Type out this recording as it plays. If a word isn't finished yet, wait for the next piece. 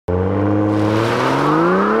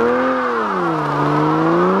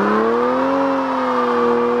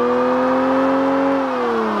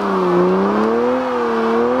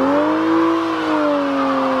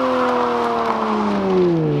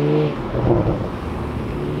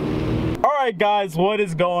Alright guys, what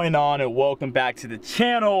is going on, and welcome back to the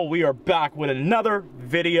channel. We are back with another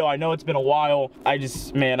video. I know it's been a while.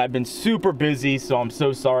 I've been super busy, so I'm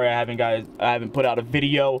so sorry I haven't put out a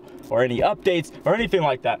video or any updates or anything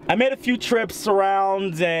like that. I made a few trips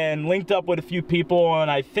around and linked up with a few people,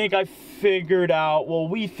 and I think we figured out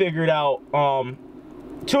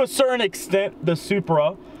to a certain extent the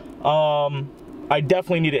Supra. I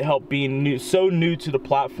definitely needed help being so new to the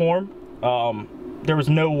platform. There was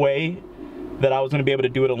no way that I was going to be able to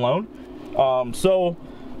do it alone. So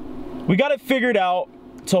we got it figured out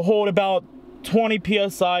to hold about 20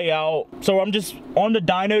 psi out. So I'm just on the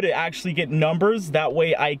dyno to actually get numbers. That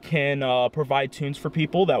way I can provide tunes for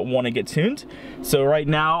people that want to get tuned. So right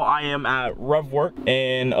now I am at RevWork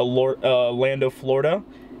in Orlando, Florida,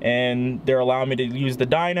 and they're allowing me to use the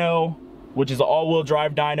dyno, which is an all-wheel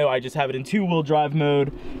drive dyno. I just have it in two-wheel drive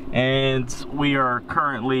mode, and we are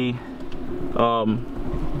currently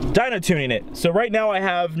dyno tuning it. So right now I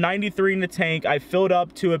have 93 in the tank. I filled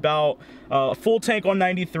up to about full tank on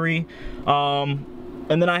 93, and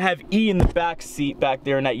then I have E in the back seat back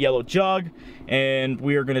there in that yellow jug, and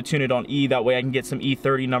we are going to tune it on E. That way I can get some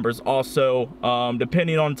E30 numbers also.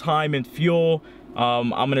 Depending on time and fuel, I'm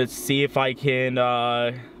going to see if I can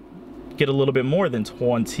get a little bit more than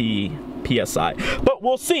 20 psi, but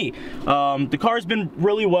we'll see. The car's been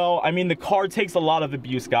really well. I mean, the car takes a lot of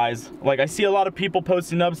abuse, guys. Like, I see a lot of people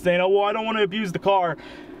posting up saying, oh well, I don't want to abuse the car.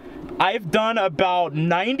 I've done about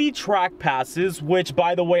 90 track passes, which,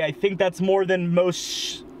 by the way, I think that's more than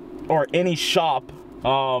most or any shop.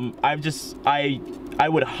 I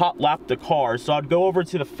would hot lap the car. So I'd go over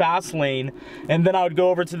to the fast lane, and then I would go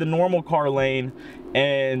over to the normal car lane,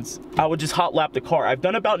 and I would just hot lap the car. I've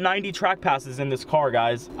done about 90 track passes in this car,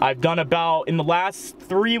 guys. I've done about, in the last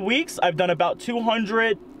 3 weeks, I've done about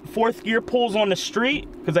 200 fourth gear pulls on the street,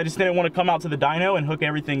 because I just didn't want to come out to the dyno and hook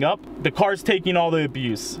everything up. The car's taking all the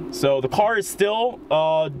abuse. So the car is still,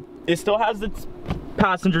 it still has the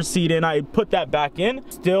passenger seat in. I put that back in.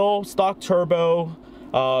 Still stock turbo,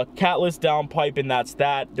 catless downpipe, and that's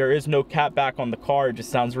that. There is no cat back on the car. It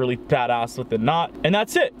just sounds really badass with the knot, and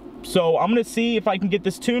that's it. So I'm gonna see if I can get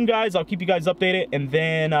this tuned, guys. I'll keep you guys updated, and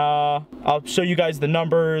then I'll show you guys the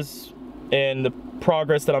numbers and the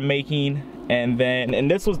progress that I'm making. And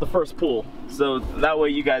this was the first pull, so that way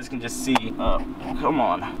you guys can just see. Come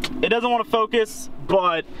on, it doesn't want to focus,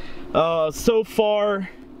 but so far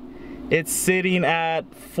it's sitting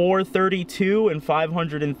at 432 and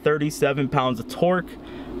 537 pounds of torque.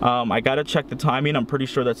 I gotta check the timing. I'm pretty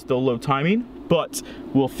sure that's still low timing, but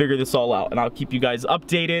we'll figure this all out, and I'll keep you guys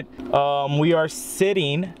updated. We are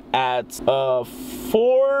sitting at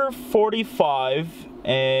 445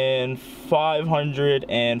 and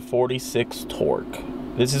 546 torque.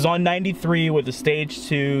 This is on 93 with a stage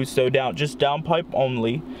 2, so just downpipe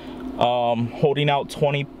only, holding out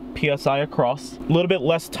 20 psi across. A little bit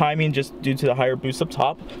less timing just due to the higher boost up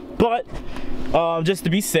top, but just to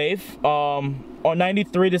be safe, on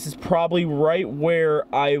 93, this is probably right where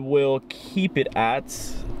I will keep it at.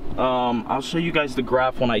 I'll show you guys the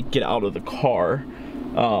graph when I get out of the car.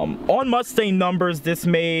 On Mustang numbers, this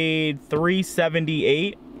made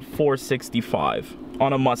 378, 465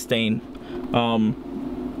 on a Mustang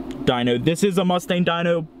dyno. This is a Mustang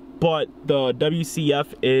dyno, but the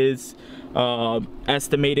WCF is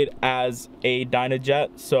estimated as a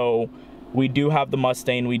Dynajet. So we do have the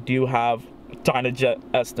Mustang, we do have Dynajet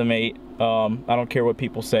estimate. I don't care what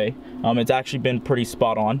people say. It's actually been pretty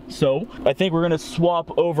spot on. So I think we're gonna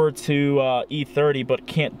swap over to E30, but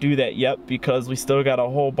can't do that yet because we still got a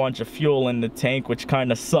whole bunch of fuel in the tank, which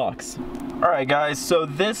kind of sucks. All right, guys, so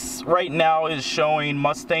this right now is showing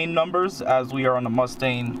Mustang numbers as we are on the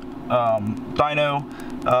Mustang dyno.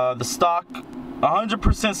 The stock,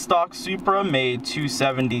 100% stock Supra made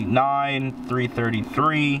 279,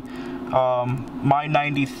 333. My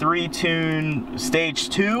 93 tune stage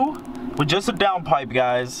 2 with just a downpipe,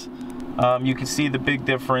 guys. You can see the big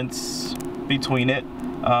difference between it.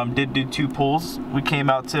 Did do 2 pulls. We came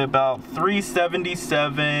out to about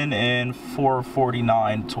 377 and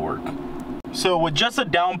 449 torque. So with just a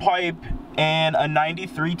downpipe and a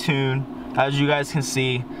 93 tune, as you guys can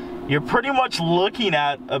see, you're pretty much looking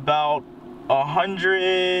at about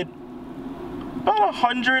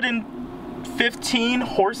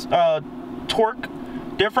 115 torque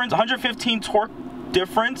difference, 115 torque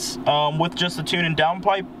difference with just a tune and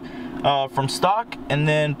downpipe from stock. And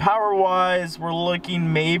then power wise, we're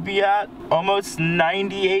looking maybe at almost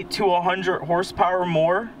 98 to 100 horsepower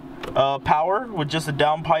more power with just a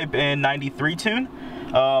downpipe and 93 tune.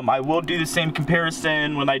 I will do the same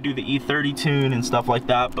comparison when I do the E30 tune and stuff like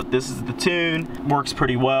that, but this is the tune. Works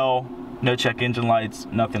pretty well. no check engine lights,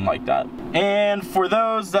 nothing like that. And for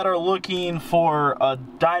those that are looking for a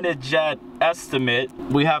Dynajet estimate,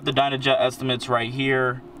 we have the Dynajet estimates right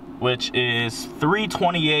here, which is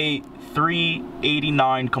 328,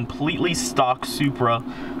 389 completely stock Supra,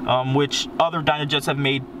 which other Dynajets have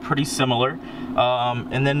made pretty similar.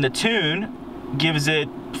 And then the tune gives it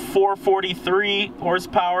 443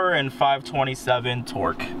 horsepower and 527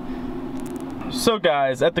 torque. So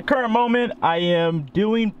guys, at the current moment, I am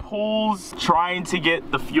doing pulls, trying to get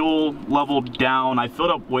the fuel level down. I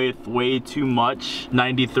filled up with way too much,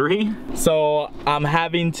 93. So I'm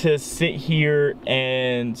having to sit here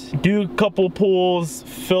and do a couple pulls,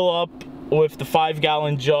 fill up with the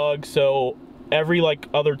 5-gallon jug. So every like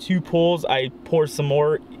other 2 pulls, I pour some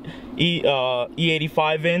more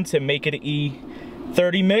E85 in to make it an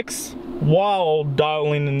E30 mix while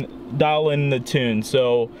dialing the tune.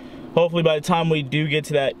 So hopefully by the time we do get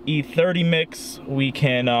to that E30 mix, we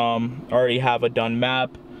can already have a done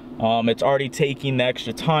map. It's already taking the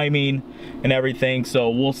extra timing and everything, so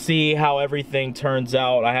we'll see how everything turns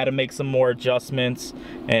out. I had to make some more adjustments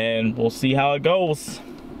and we'll see how it goes.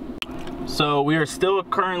 So we are still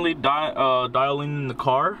currently dialing in the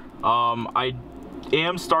car. I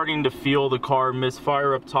am starting to feel the car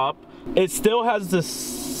misfire up top. It still has the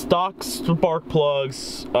stock spark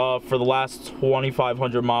plugs for the last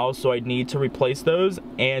 2,500 miles, so I need to replace those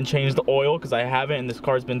and change the oil because I haven't, and this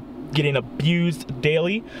car's been getting abused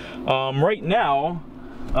daily. Right now,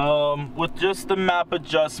 with just the map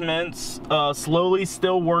adjustments, slowly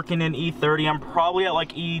still working in E30. I'm probably at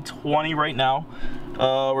like E20 right now.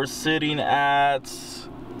 We're sitting at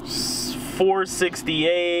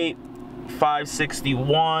 468,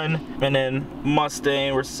 561, and then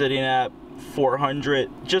Mustang we're sitting at 400.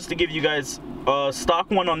 Just to give you guys a stock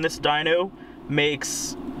one on this dyno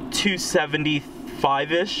makes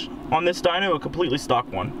 275-ish on this dyno, a completely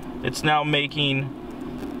stock one. It's now making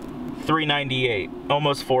 398,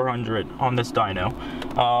 almost 400 on this dyno.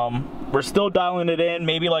 We're still dialing it in,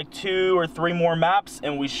 maybe like 2 or 3 more maps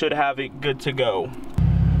and we should have it good to go.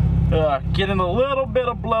 Getting a little bit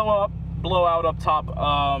of blowout up top.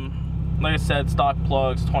 Like I said, stock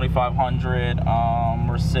plugs 2,500.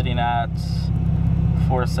 We're sitting at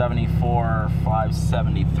 474,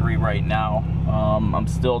 573 right now. I'm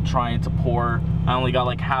still trying to pour. I only got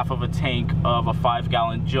like half of a tank of a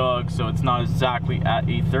 5-gallon jug, so it's not exactly at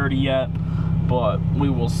E30 yet, but we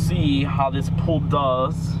will see how this pull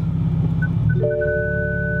does.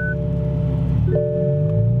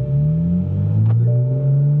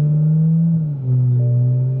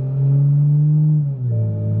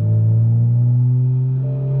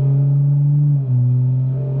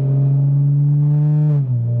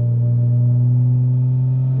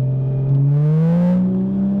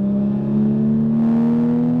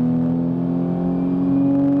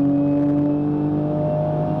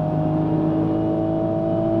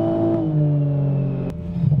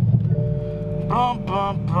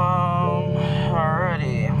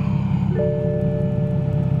 Alrighty.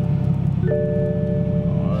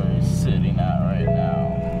 What are we sitting at right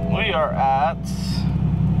now? We are at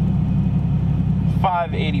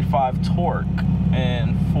 585 torque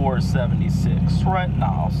and 476 right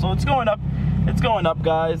now. So it's going up. It's going up,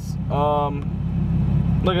 guys.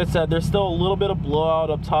 Like I said, there's still a little bit of blowout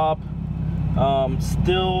up top.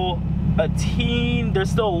 Still a teen. There's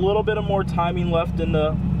still a little bit of more timing left in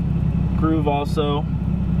the groove also.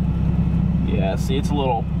 Yeah, see, it's a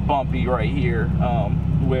little bumpy right here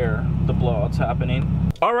where the blowout's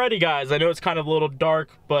happening. Alrighty guys, I know it's kind of a little dark,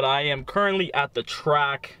 but I am currently at the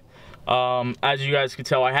track. As you guys can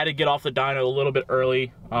tell, I had to get off the dyno a little bit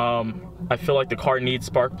early. I feel like the car needs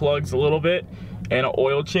spark plugs a little bit and an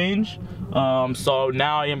oil change. So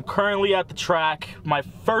now I am currently at the track. My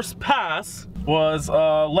first pass was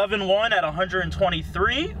 11.1 at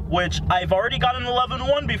 123, which I've already got an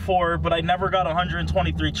 11.1 before, but I never got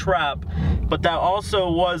 123 trap. But that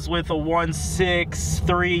also was with a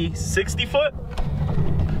 1.63 60 foot.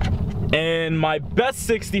 And my best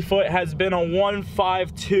 60 foot has been a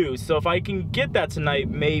 1.52. So if I can get that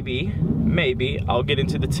tonight, maybe I'll get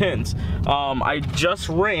into the 10s. I just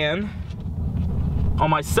ran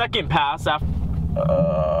on my second pass after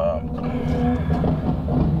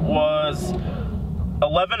was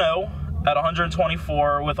 11.0 at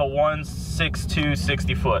 124 with a 1.62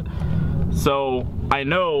 60 foot. So I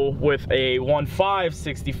know with a 1.5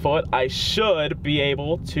 60 foot, I should be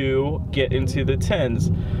able to get into the 10s.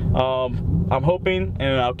 I'm hoping,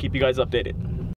 and I'll keep you guys updated.